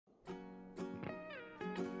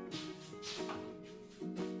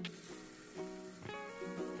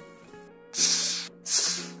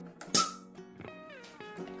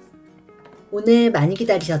오늘 많이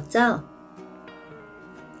기다리셨죠?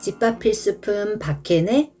 집밥 필수품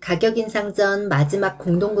박켄의 가격인상전 마지막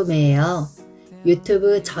공동구매예요.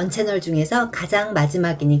 유튜브 전 채널 중에서 가장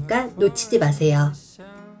마지막이니까 놓치지 마세요.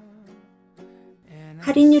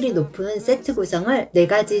 할인율이 높은 세트 구성을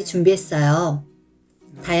 4가지 준비했어요.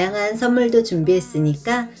 다양한 선물도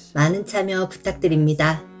준비했으니까 많은 참여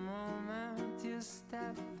부탁드립니다.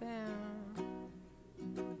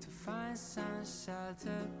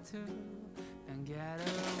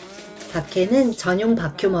 박켄은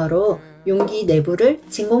전용바큐머로 용기 내부를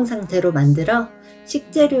진공상태로 만들어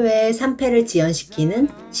식재료의 산패를 지연시키는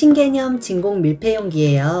신개념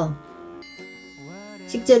진공밀폐용기예요.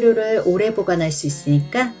 식재료를 오래 보관할 수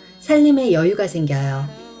있으니까 살림에 여유가 생겨요.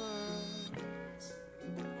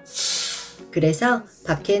 그래서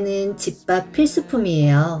박켄은 집밥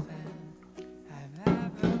필수품이에요.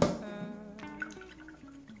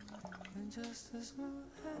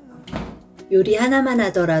 요리 하나만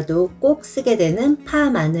하더라도 꼭 쓰게 되는 파,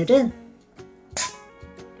 마늘은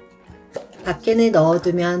박켄에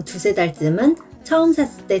넣어두면 2~3달쯤은 처음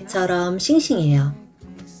샀을 때처럼 싱싱해요.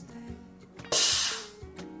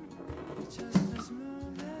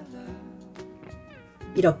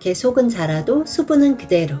 이렇게 속은 자라도 수분은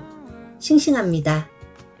그대로 싱싱합니다.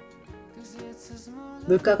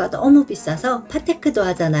 물가가 너무 비싸서 파테크도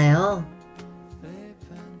하잖아요.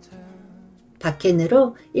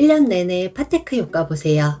 박켄으로 1년 내내 파테크 효과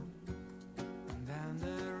보세요.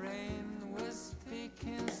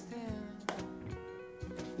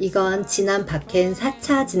 이건 지난 박켄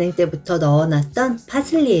 4차 진행 때부터 넣어놨던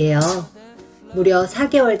파슬리예요. 무려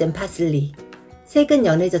 4개월 된 파슬리. 색은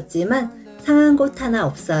연해졌지만 상한 곳 하나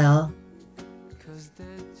없어요.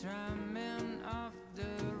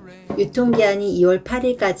 유통기한이 2월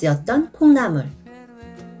 8일까지였던 콩나물.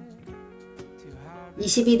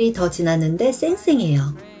 20일이 더 지났는데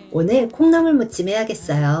쌩쌩해요. 오늘 콩나물 무침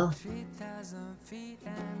해야겠어요.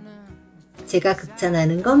 제가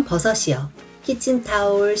극찬하는 건 버섯이요.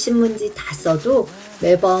 키친타올, 신문지 다 써도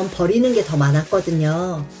매번 버리는 게 더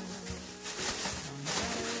많았거든요.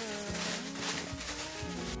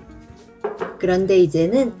 그런데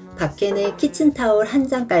이제는 박켄에 키친타올 한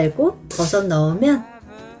장 깔고 버섯 넣으면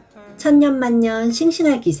천년만년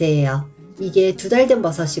싱싱할 기세예요. 이게 2달 된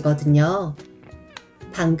버섯이거든요.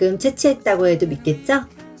 방금 채취했다고 해도 믿겠죠?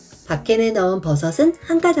 박켄에 넣은 버섯은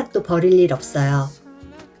한 가닥도 버릴 일 없어요.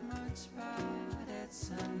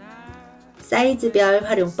 사이즈별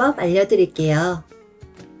활용법 알려드릴게요.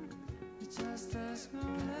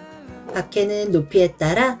 박켄은 높이에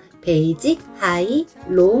따라 베이직, 하이,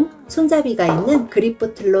 롱, 손잡이가 있는 그립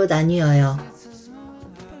보틀로 나뉘어요.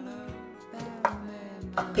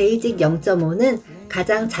 베이직 0.5는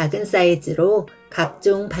가장 작은 사이즈로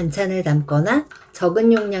각종 반찬을 담거나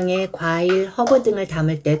적은 용량의 과일, 허브 등을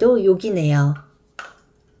담을 때도 요긴해요.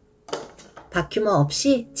 바큐머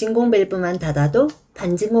없이 진공 밸브만 닫아도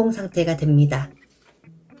반진공 상태가 됩니다.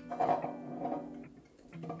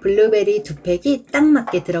 블루베리 2팩이 딱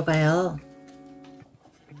맞게 들어가요.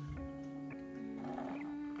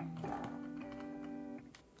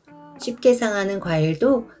 쉽게 상하는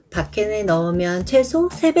과일도 박켄에 넣으면 최소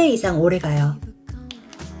 3배 이상 오래가요.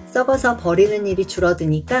 썩어서 버리는 일이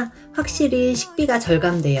줄어드니까 확실히 식비가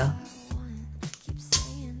절감돼요.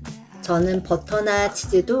 저는 버터나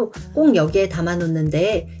치즈도 꼭 여기에 담아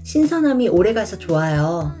놓는데 신선함이 오래가서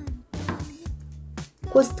좋아요.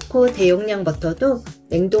 코스트코 대용량 버터도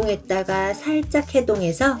냉동했다가 살짝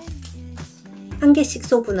해동해서 한 개씩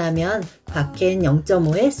소분하면 박켄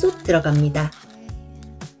 0.5에 쏙 들어갑니다.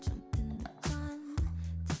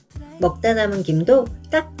 먹다 남은 김도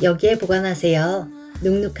딱 여기에 보관하세요.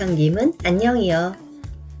 눅눅한 김은 안녕이요.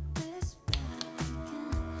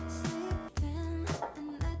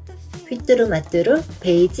 휘뚜루마뚜루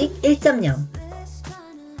베이직 1.0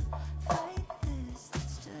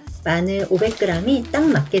 마늘 500g이 딱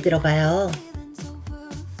맞게 들어가요.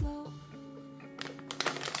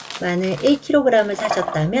 마늘 1kg을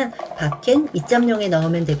사셨다면 박켄 2.0에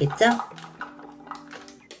넣으면 되겠죠?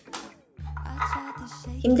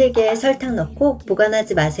 힘들게 설탕 넣고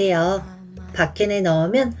보관하지 마세요. 박켄에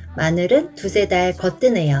넣으면 마늘은 2~3달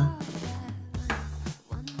겉드네요.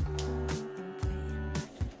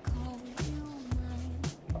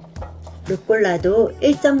 루꼴라도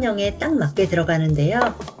 1.0에 딱 맞게 들어가는데요.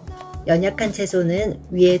 연약한 채소는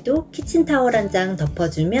위에도 키친타월 한 장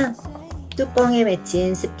덮어주면 뚜껑에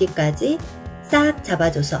맺힌 습기까지 싹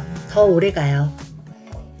잡아줘서 더 오래가요.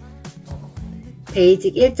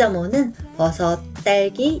 베이직 1.5는 버섯,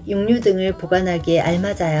 딸기, 육류 등을 보관하기에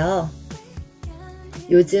알맞아요.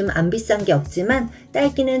 요즘 안 비싼 게 없지만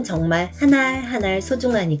딸기는 정말 한 알 한 알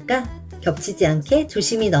소중하니까 겹치지 않게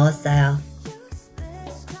조심히 넣었어요.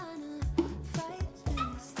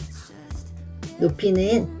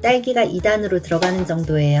 높이는 딸기가 2단으로 들어가는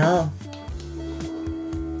정도예요.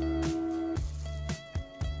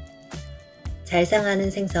 잘 상하는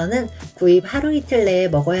생선은 구입 하루 이틀 내에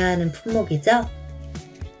먹어야 하는 품목이죠.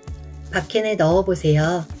 박캔에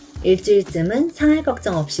넣어보세요. 일주일쯤은 상할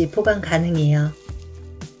걱정 없이 보관 가능해요.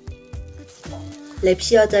 랩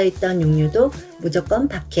씌워져 있던 육류도 무조건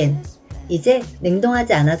박캔. 이제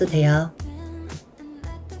냉동하지 않아도 돼요.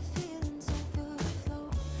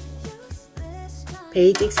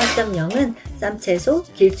 베이직 4.0은 쌈채소,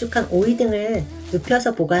 길쭉한 오이 등을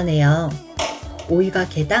눕혀서 보관해요. 오이가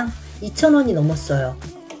개당 2,000원이 넘었어요.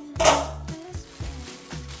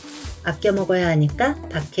 아껴 먹어야 하니까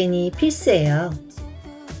박캔이 필수예요.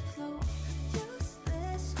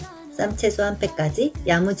 쌈채소 한 팩까지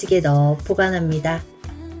야무지게 넣어 보관합니다.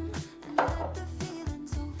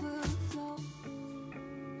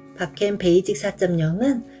 박캔 베이직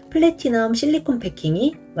 4.0은 플래티넘 실리콘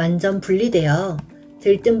패킹이 완전 분리돼요.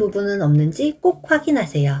 들뜬 부분은 없는지 꼭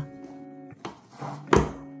확인하세요.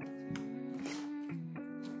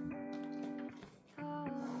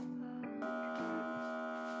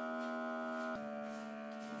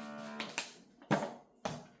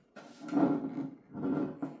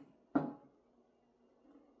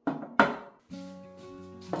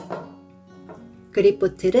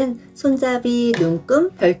 그립보틀은 손잡이,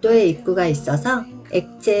 눈금, 별도의 입구가 있어서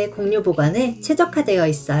액체 공유 보관에 최적화되어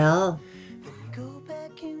있어요.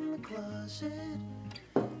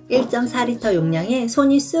 1.4리터 용량에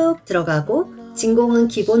손이 쑥 들어가고 진공은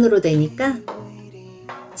기본으로 되니까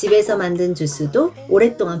집에서 만든 주스도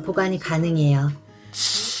오랫동안 보관이 가능해요.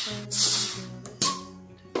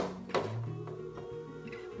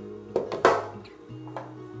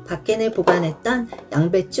 박캔에 보관했던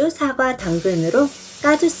양배추, 사과, 당근으로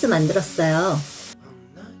까주스 만들었어요.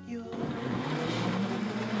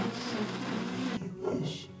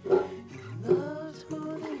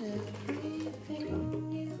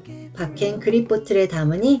 박캔 그립보틀에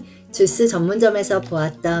담으니 주스 전문점에서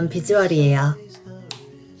보았던 비주얼이에요.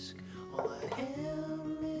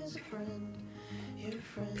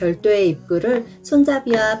 별도의 입구를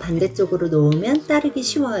손잡이와 반대쪽으로 놓으면 따르기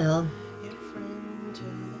쉬워요.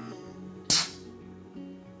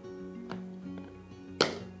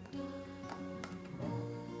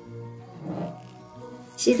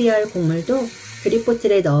 시리얼 곡물도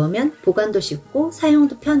그립보틀에 넣으면 보관도 쉽고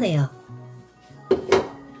사용도 편해요.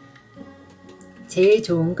 제일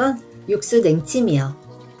좋은 건 육수 냉침이요.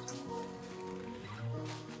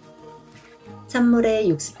 찬물에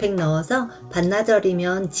육수팩 넣어서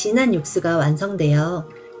반나절이면 진한 육수가 완성돼요.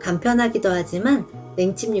 간편하기도 하지만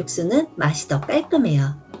냉침 육수는 맛이 더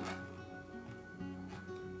깔끔해요.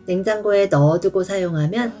 냉장고에 넣어두고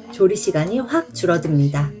사용하면 조리 시간이 확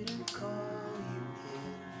줄어듭니다.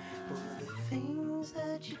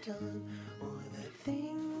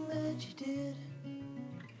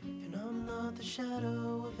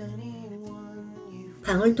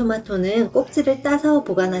 방울토마토는 꼭지를 따서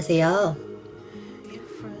보관하세요.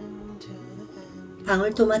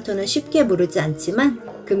 방울토마토는 쉽게 무르지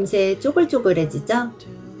않지만 금세 쪼글쪼글해지죠?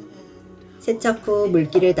 세척 후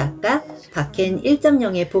물기를 닦아 박캔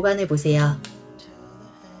 1.0에 보관해보세요.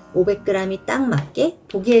 500g이 딱 맞게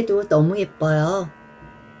보기에도 너무 예뻐요.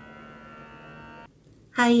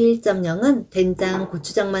 하이 1.0은 된장,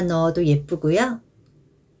 고추장만 넣어도 예쁘고요.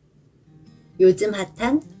 요즘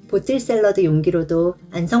핫한 보틀 샐러드 용기로도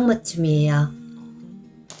안성맞춤이에요.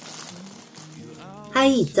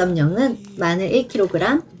 하이 2.0은 마늘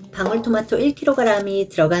 1kg, 방울토마토 1kg이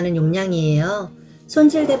들어가는 용량이에요.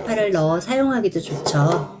 손질 대파를 넣어 사용하기도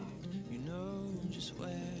좋죠.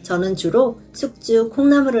 저는 주로 숙주,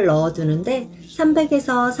 콩나물을 넣어두는데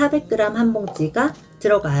 300에서 400g 한 봉지가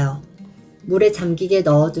들어가요. 물에 잠기게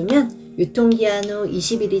넣어두면 유통기한 후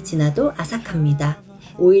 20일이 지나도 아삭합니다.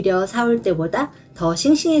 오히려 사올 때보다 더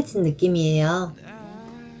싱싱해진 느낌이에요.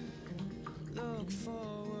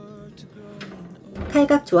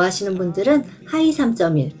 칼각 좋아하시는 분들은 하이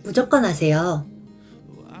 3.1 무조건 하세요.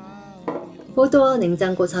 포도어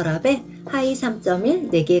냉장고 서랍에 하이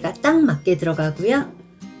 3.1 4개가 딱 맞게 들어가고요.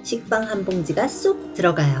 식빵 한 봉지가 쏙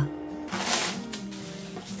들어가요.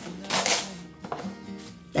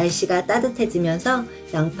 날씨가 따뜻해지면서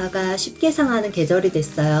양파가 쉽게 상하는 계절이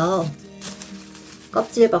됐어요.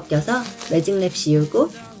 껍질 벗겨서 매직랩 씌우고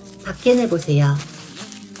박캔해보세요.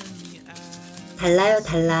 달라요,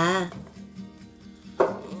 달라.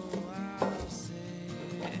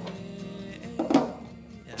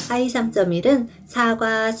 하이 3.1은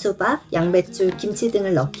사과, 수박, 양배추, 김치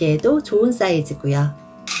등을 넣기에도 좋은 사이즈고요.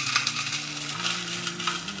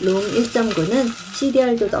 롱 1.9는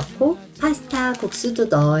시리얼도 넣고 파스타, 국수도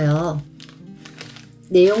넣어요.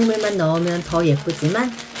 내용물만 넣으면 더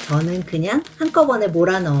예쁘지만 저는 그냥 한꺼번에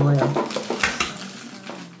몰아 넣어요.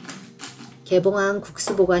 개봉한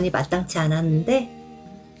국수 보관이 마땅치 않았는데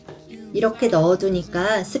이렇게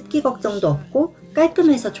넣어두니까 습기 걱정도 없고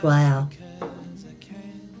깔끔해서 좋아요.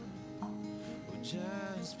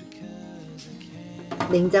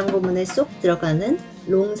 냉장고 문에 쏙 들어가는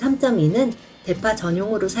롱 3.2는 대파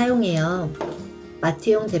전용으로 사용해요.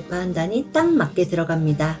 마트용 대파 한 단이 딱 맞게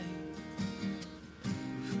들어갑니다.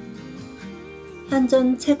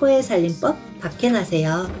 현존 최고의 살림법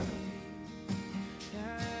박해나세요.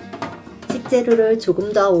 식재료를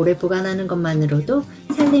조금 더 오래 보관하는 것만으로도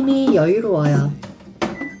살림이 여유로워요.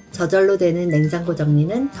 저절로 되는 냉장고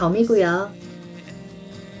정리는 덤이고요.